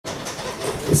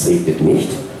Es regnet nicht.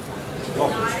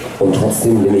 Und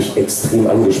trotzdem bin ich extrem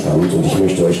angespannt und ich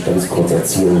möchte euch ganz kurz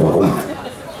erzählen, warum.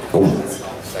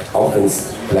 Auch wenn es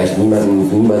vielleicht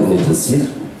niemanden interessiert.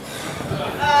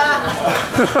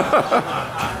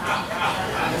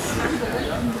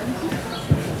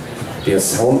 Der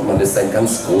Soundmann ist ein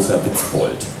ganz großer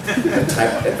Witzbold. Er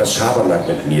treibt etwas Schabernack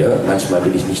mit mir. Manchmal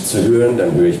bin ich nicht zu hören,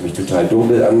 dann höre ich mich total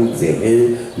dunkel an, sehr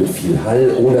hell, mit viel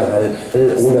Hall, ohne Hall,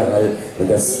 ohne Hall.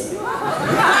 Und das...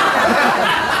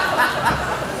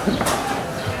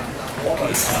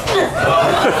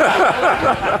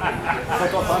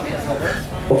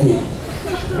 Okay.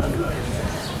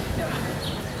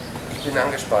 Ich bin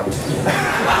angespannt.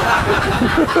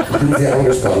 Ich bin sehr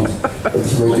angespannt. Und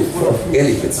ich möchte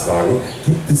ehrlich jetzt fragen,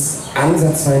 gibt es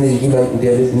ansatzweise jemanden,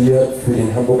 der mit mir für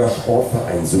den Hamburger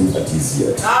Sportverein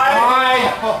sympathisiert?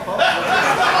 Nein!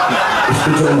 Ich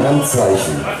bitte um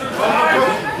Handzeichen.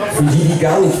 Für die, die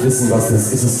gar nicht wissen, was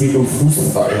das ist, es geht um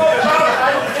Fußball.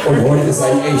 Und heute ist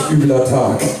ein echt übler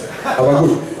Tag. Aber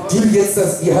gut, die jetzt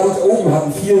die Hand oben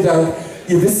hatten, vielen Dank.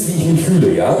 Ihr wisst, wie ich mich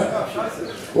fühle, ja?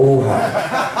 Oha,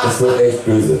 das wird echt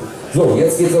böse. So,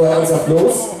 jetzt geht's aber ernsthaft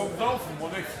los.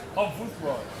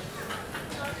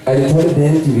 Eine tolle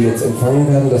Band, die wir jetzt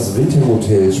empfangen werden. Das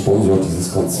Wintermotel sponsort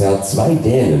dieses Konzert. 2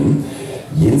 Dänen,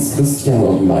 Jens, Christian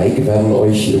und Mike, werden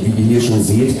euch, wie ihr hier schon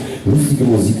seht, lustige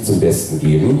Musik zum Besten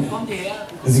geben.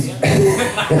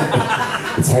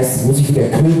 Jetzt heißt es, muss ich wieder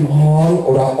Kölnhorn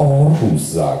oder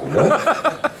Aarhus sagen, ne?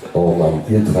 Oh Mann,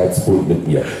 ihr treibt's bunt mit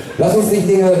mir. Lasst uns nicht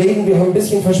länger reden, wir haben ein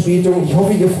bisschen Verspätung. Ich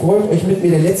hoffe, ihr freut euch mit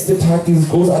mir. Der letzte Tag dieses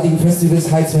großartigen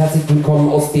Festivals. Heißt herzlich willkommen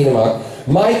aus Dänemark.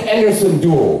 Mike Andersen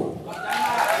Duo.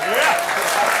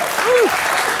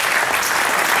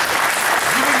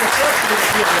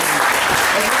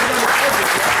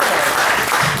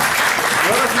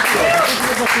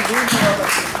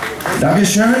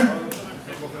 Dankeschön.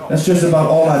 That's just about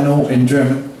all I know in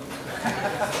German.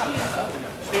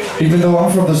 Even though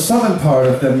I'm from the southern part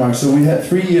of Denmark, so we had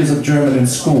 3 years of German in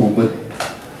school, but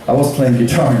I was playing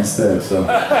guitar instead, so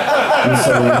I'm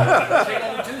sorry.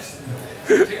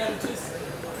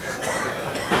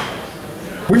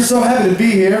 We're so happy to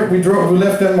be here. We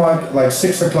left Denmark like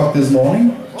 6 o'clock this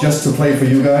morning just to play for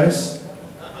you guys.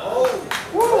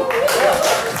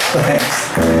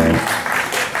 Thanks.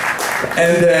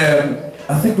 And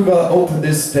I think we're gonna open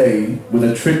this day with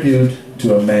a tribute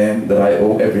to a man that I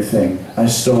owe everything. I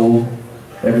stole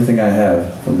everything I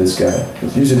have from this guy.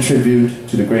 Here's a tribute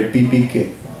to the great B.B.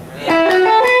 King.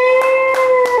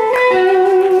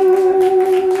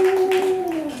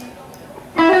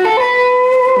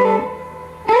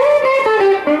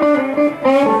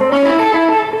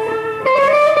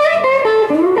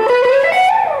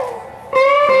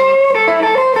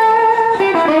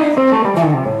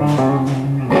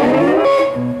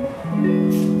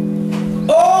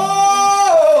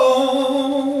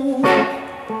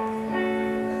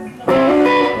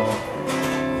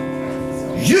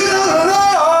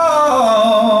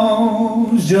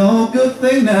 Your good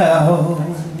thing now.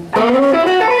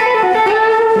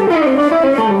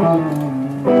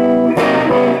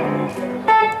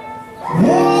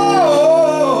 Whoa,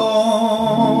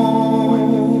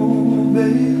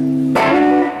 baby.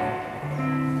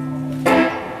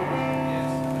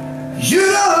 You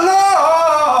don't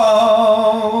know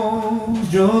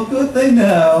your good thing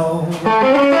now.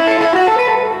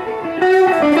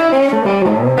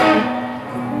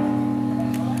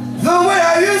 The way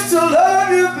I used to love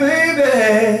you, baby.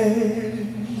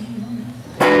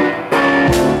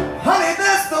 Honey,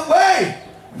 that's the way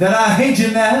that I hate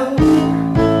you now.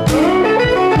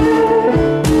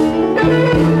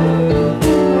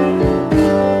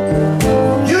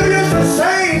 You used to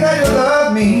say that you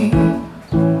love me,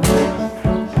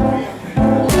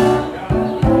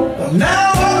 but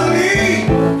now I believe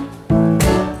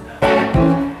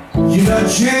you done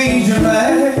changed your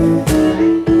mind.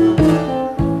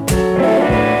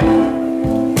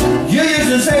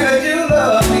 Say that you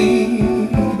love me,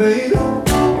 baby.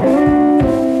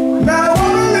 Now I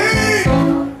believe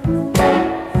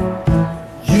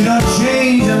you done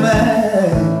changed your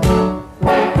mind.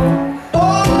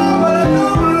 Oh, but I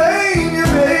don't blame you,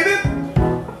 baby,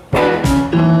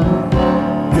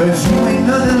 'cause you ain't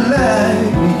nothing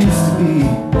like you used to be.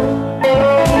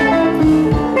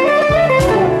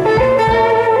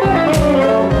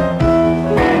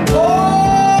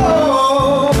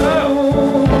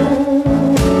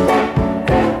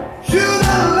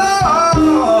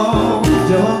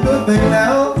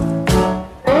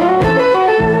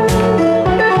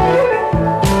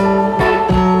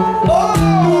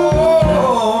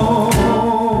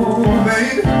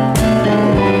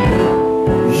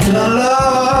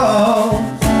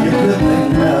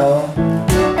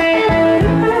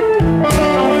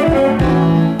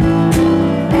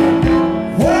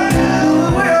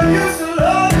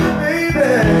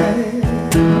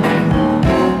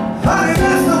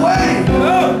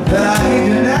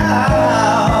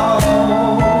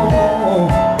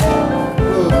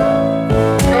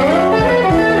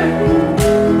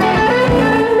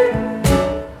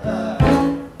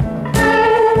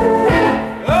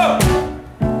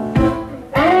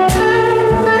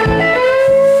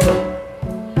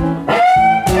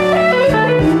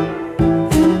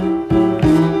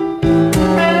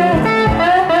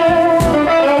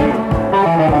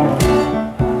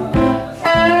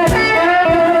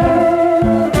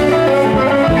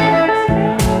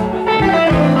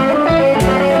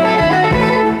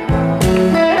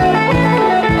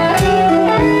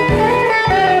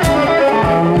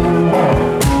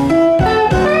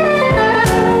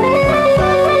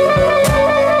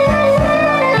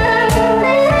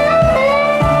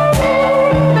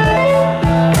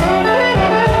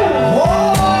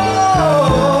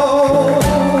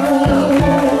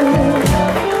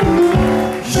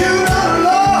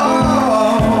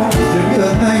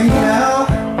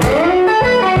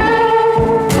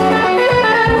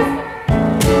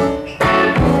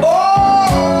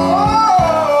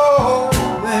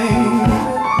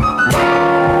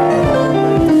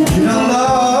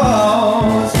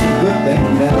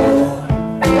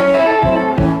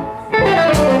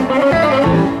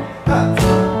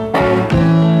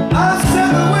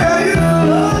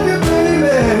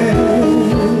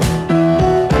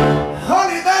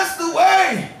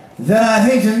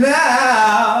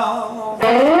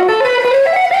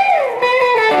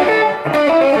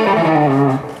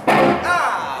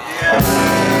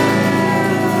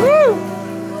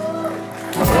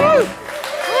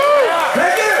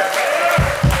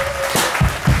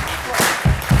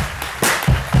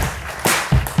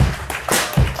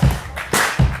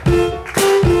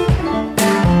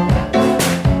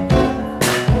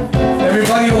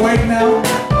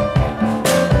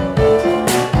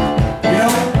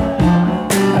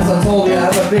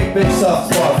 big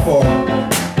soft spot for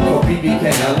B.B.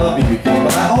 King. I love B.B. King,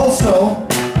 but I also,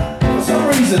 for some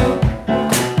reason,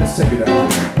 let's take it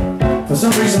out. For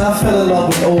some reason, I fell in love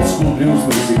with old school blues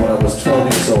music when I was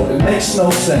 12 years old. It makes no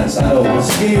sense. I know, a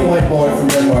skinny white boy from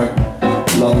Denmark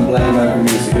loving black American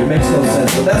music. It makes no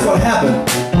sense, but that's what happened.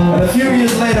 And a few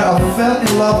years later, I fell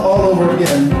in love all over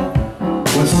again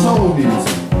with soul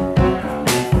music.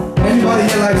 Anybody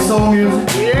here like soul music?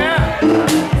 Yeah!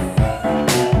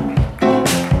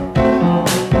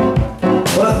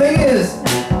 Well, the thing is,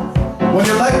 when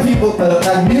you like people that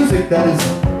like music that is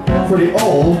pretty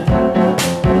old,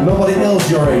 nobody else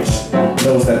your age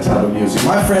knows that type of music.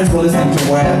 My friends were listening to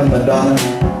Wham and Madonna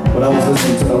when I was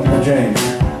listening to Elton James.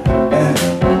 And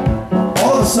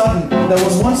all of a sudden, there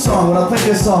was one song, when I played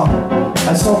this song,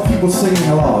 I saw people singing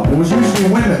along. It was usually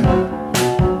women.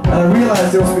 And I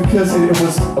realized it was because it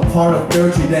was a part of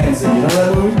Dirty Dancing. You know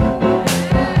that movie?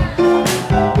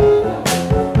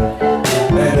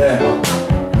 And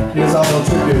here's our little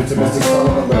tribute to Mr.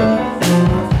 Solomon Burke.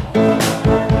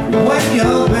 When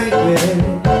your baby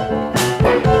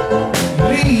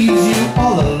leaves you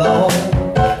all alone,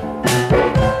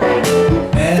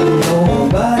 and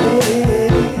nobody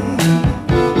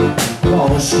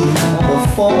calls you on the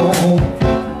phone,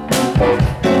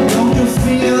 don't you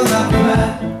feel that cry?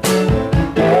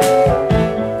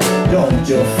 Don't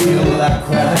you feel that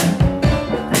cry?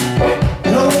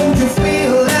 Don't you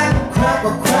feel that crack,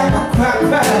 crack, crack,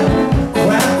 crack,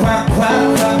 crack, crack, crack,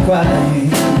 crack, crack?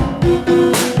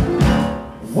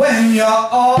 When you're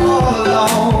all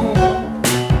alone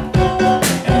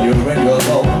and you're in your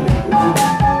lonely room,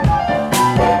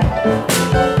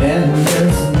 and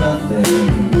there's nothing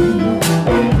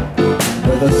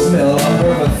but the smell of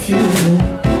her perfume,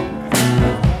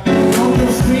 don't you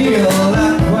feel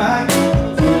that crack?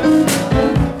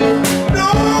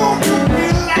 Don't you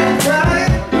feel that crack?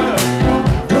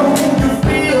 Don't you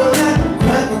feel that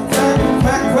crack, crack,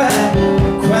 crack, crack,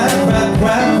 crack, crack,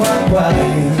 crack, crack, crack?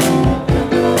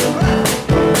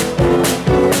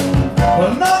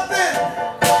 Well, nothing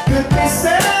could be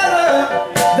sadder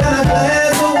than a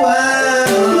glass of wine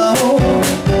alone.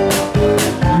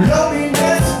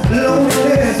 Loneliness,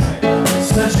 loneliness,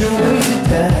 such a wasted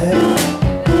time.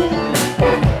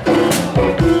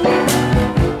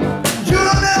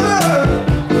 You'll never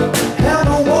have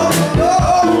no one to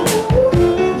know,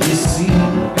 you see.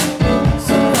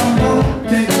 So come on,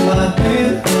 take my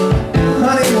hand,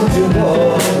 honey, won't you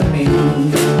walk with me?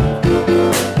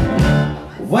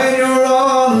 When you're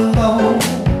all alone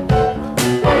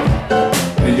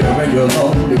and you're in your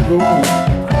lonely room,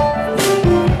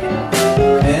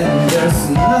 and there's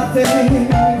nothing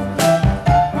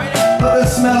but the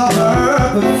smell of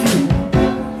her perfume.